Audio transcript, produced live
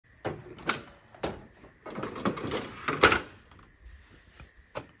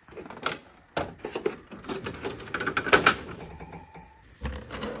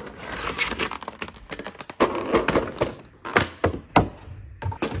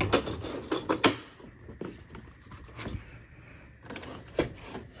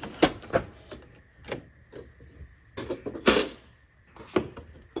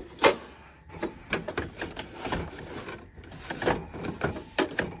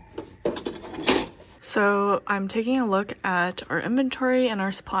So I'm taking a look at our inventory and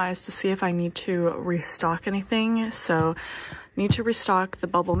our supplies to see if I need to restock anything. So need to restock the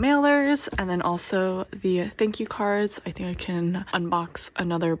bubble mailers and then also the thank you cards. I think I can unbox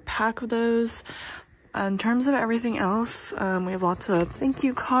another pack of those. In terms of everything else, we have lots of thank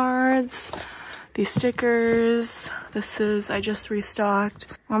you cards, these stickers. I just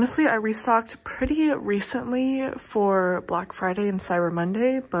restocked. Honestly, I restocked pretty recently for Black Friday and Cyber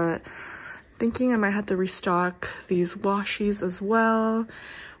Monday, but thinking I might have to restock these washies as well.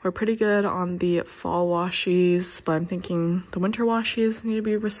 We're pretty good on the fall washies, but I'm thinking the winter washies need to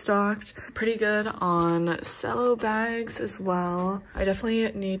be restocked. Pretty good on cello bags as well. I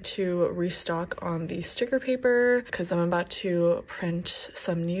definitely need to restock on the sticker paper because I'm about to print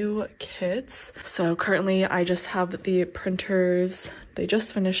some new kits. So currently I just have the printers. They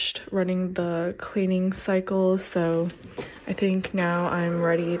just finished running the cleaning cycle, so I think now I'm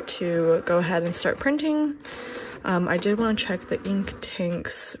ready to go ahead and start printing. I did want to check the ink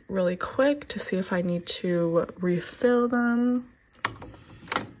tanks really quick to see if I need to refill them.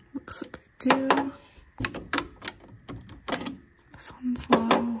 Looks like I do. This one's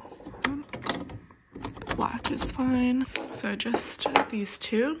low. The black is fine. So just these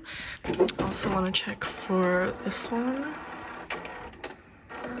two. Also want to check for this one.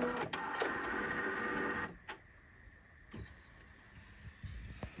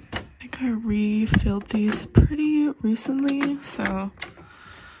 I refilled these pretty recently, so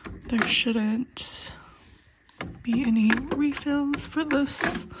there shouldn't be any refills for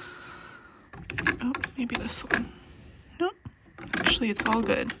this. Oh, maybe this one. Nope, actually it's all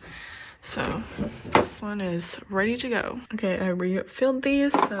good. So this one is ready to go. Okay, I refilled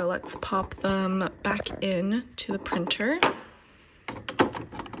these, so let's pop them back in to the printer.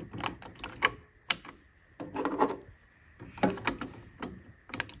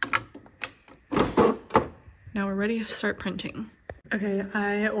 Now we're ready to start printing. Okay,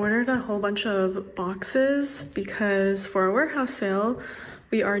 I ordered a whole bunch of boxes because for our warehouse sale,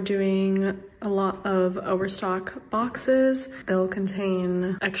 we are doing a lot of Overstock boxes. They'll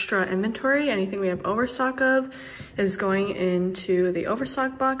contain extra inventory. Anything we have overstock of is going into the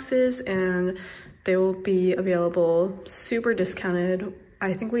Overstock boxes and they will be available super discounted.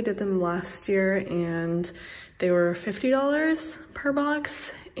 I think we did them last year and they were $50 per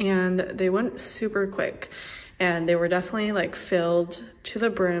box and they went super quick. And they were definitely like filled to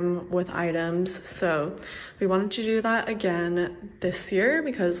the brim with items. So we wanted to do that again this year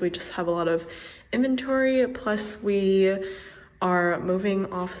because we just have a lot of inventory. Plus we are moving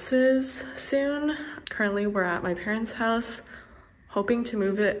offices soon. Currently we're at my parents' house, hoping to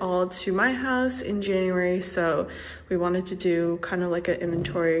move it all to my house in January. So we wanted to do kind of like an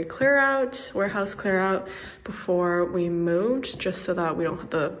inventory clear out, warehouse clear out before we moved, just so that we don't have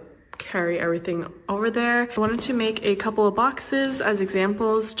to carry everything over there. I wanted to make a couple of boxes as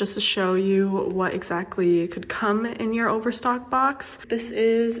examples just to show you what exactly could come in your Overstock box. This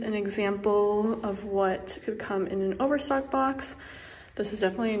is an example of what could come in an Overstock box. This is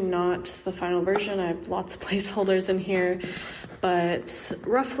definitely not the final version. I have lots of placeholders in here, but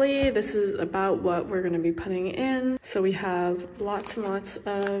roughly this is about what we're going to be putting in. So we have lots and lots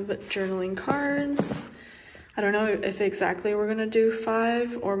of journaling cards. I don't know if exactly we're gonna do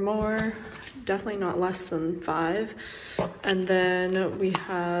 5 or more, definitely not less than 5. And then we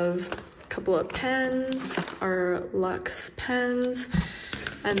have a couple of pens, our Luxe pens,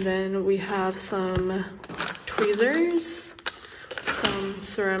 and then we have some tweezers, some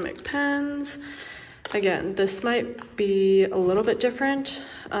ceramic pens. Again, this might be a little bit different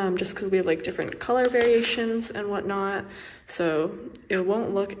just because we have like different color variations and whatnot. So it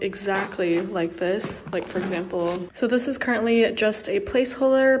won't look exactly like this, like for example. So this is currently just a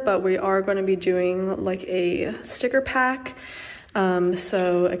placeholder, but we are going to be doing like a sticker pack.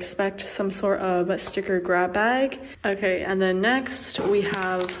 So expect some sort of sticker grab bag. Okay, and then next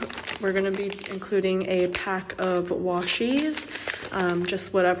we're going to be including a pack of washies,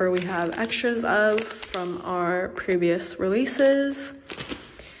 just whatever we have extras of from our previous releases.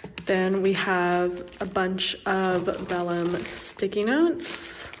 Then we have a bunch of vellum sticky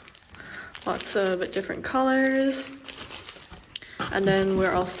notes, lots of different colors. And then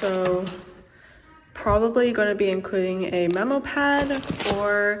we're also probably going to be including a memo pad,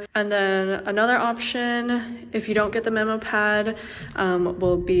 and then another option, if you don't get the memo pad,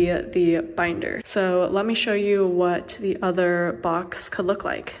 will be the binder. So let me show you what the other box could look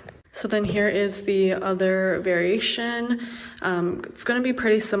like. So then here is the other variation. It's going to be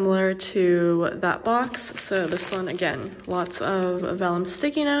pretty similar to that box. So this one, again, lots of vellum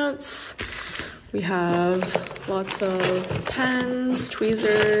sticky notes. We have lots of pens,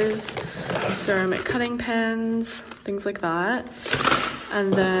 tweezers, ceramic cutting pens, things like that.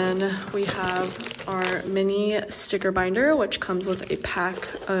 And then we have our mini sticker binder, which comes with a pack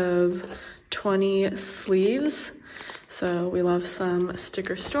of 20 sleeves. So we love some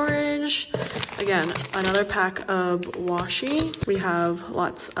sticker storage. Again, another pack of washi. We have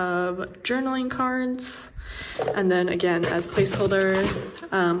lots of journaling cards. And then again, as placeholder,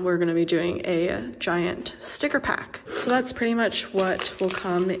 we're gonna be doing a giant sticker pack. So that's pretty much what will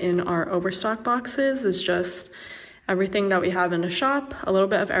come in our Overstock boxes, is just everything that we have in the shop, a little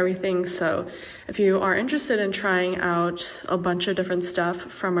bit of everything. So if you are interested in trying out a bunch of different stuff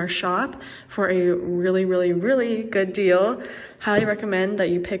from our shop for a really, really, really good deal, highly recommend that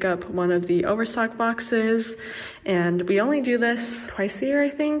you pick up one of the Overstock boxes. And we only do this twice a year, I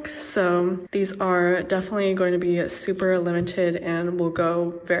think. So these are definitely going to be super limited and will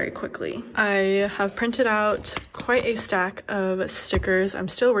go very quickly. I have printed out quite a stack of stickers. I'm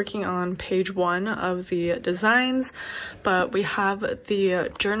still working on page 1 of the designs, but we have the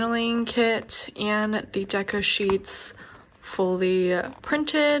journaling kit and the deco sheets fully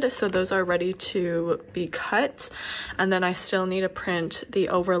printed, so those are ready to be cut. And then I still need to print the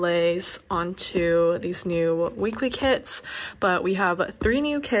overlays onto these new weekly kits, but we have 3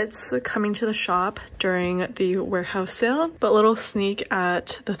 new kits coming to the shop during the warehouse sale. But little sneak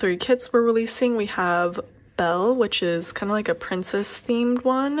at the 3 kits we're releasing. We have Belle, which is kind of like a princess themed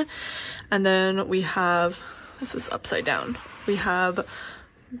one, and then we have, this is upside down, we have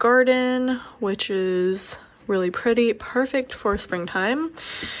Garden, which is really pretty, perfect for springtime.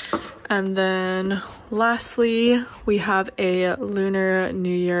 And then lastly, we have a Lunar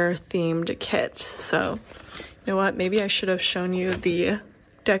New Year themed kit. So you know what, maybe I should have shown you the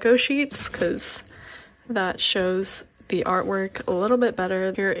deco sheets, because that shows the artwork a little bit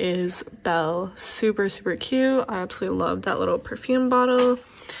better. Here is Belle, super, super cute. I absolutely love that little perfume bottle.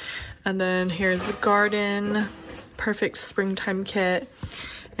 And then here's Garden, perfect springtime kit.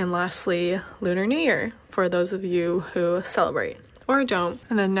 And lastly, Lunar New Year, for those of you who celebrate or don't.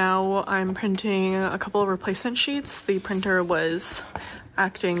 And then now I'm printing a couple of replacement sheets. The printer was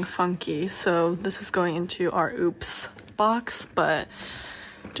acting funky, so this is going into our Oops box, but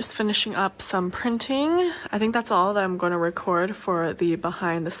just finishing up some printing. I think that's all that I'm going to record for the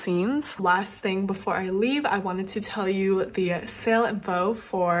behind the scenes. Last thing before I leave, I wanted to tell you the sale info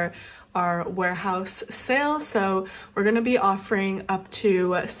for our warehouse sale. So we're going to be offering up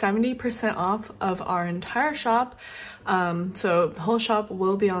to 70% off of our entire shop. So the whole shop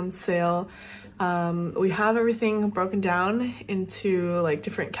will be on sale. We have everything broken down into like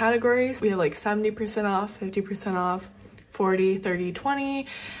different categories. We have like 70% off, 50% off, 40, 30, 20.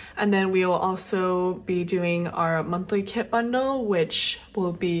 And then we will also be doing our monthly kit bundle, which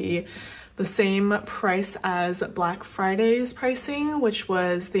will be the same price as Black Friday's pricing, which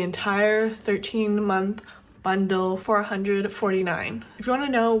was the entire 13-month bundle for $149. If you want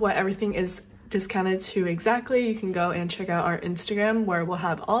to know what everything is discounted to exactly, you can go and check out our Instagram, where we'll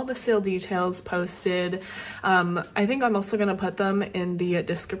have all the sale details posted. I think I'm also going to put them in the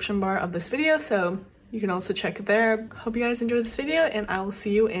description bar of this video, so you can also check it there. Hope you guys enjoyed this video, and I will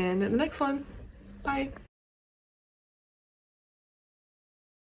see you in the next one. Bye!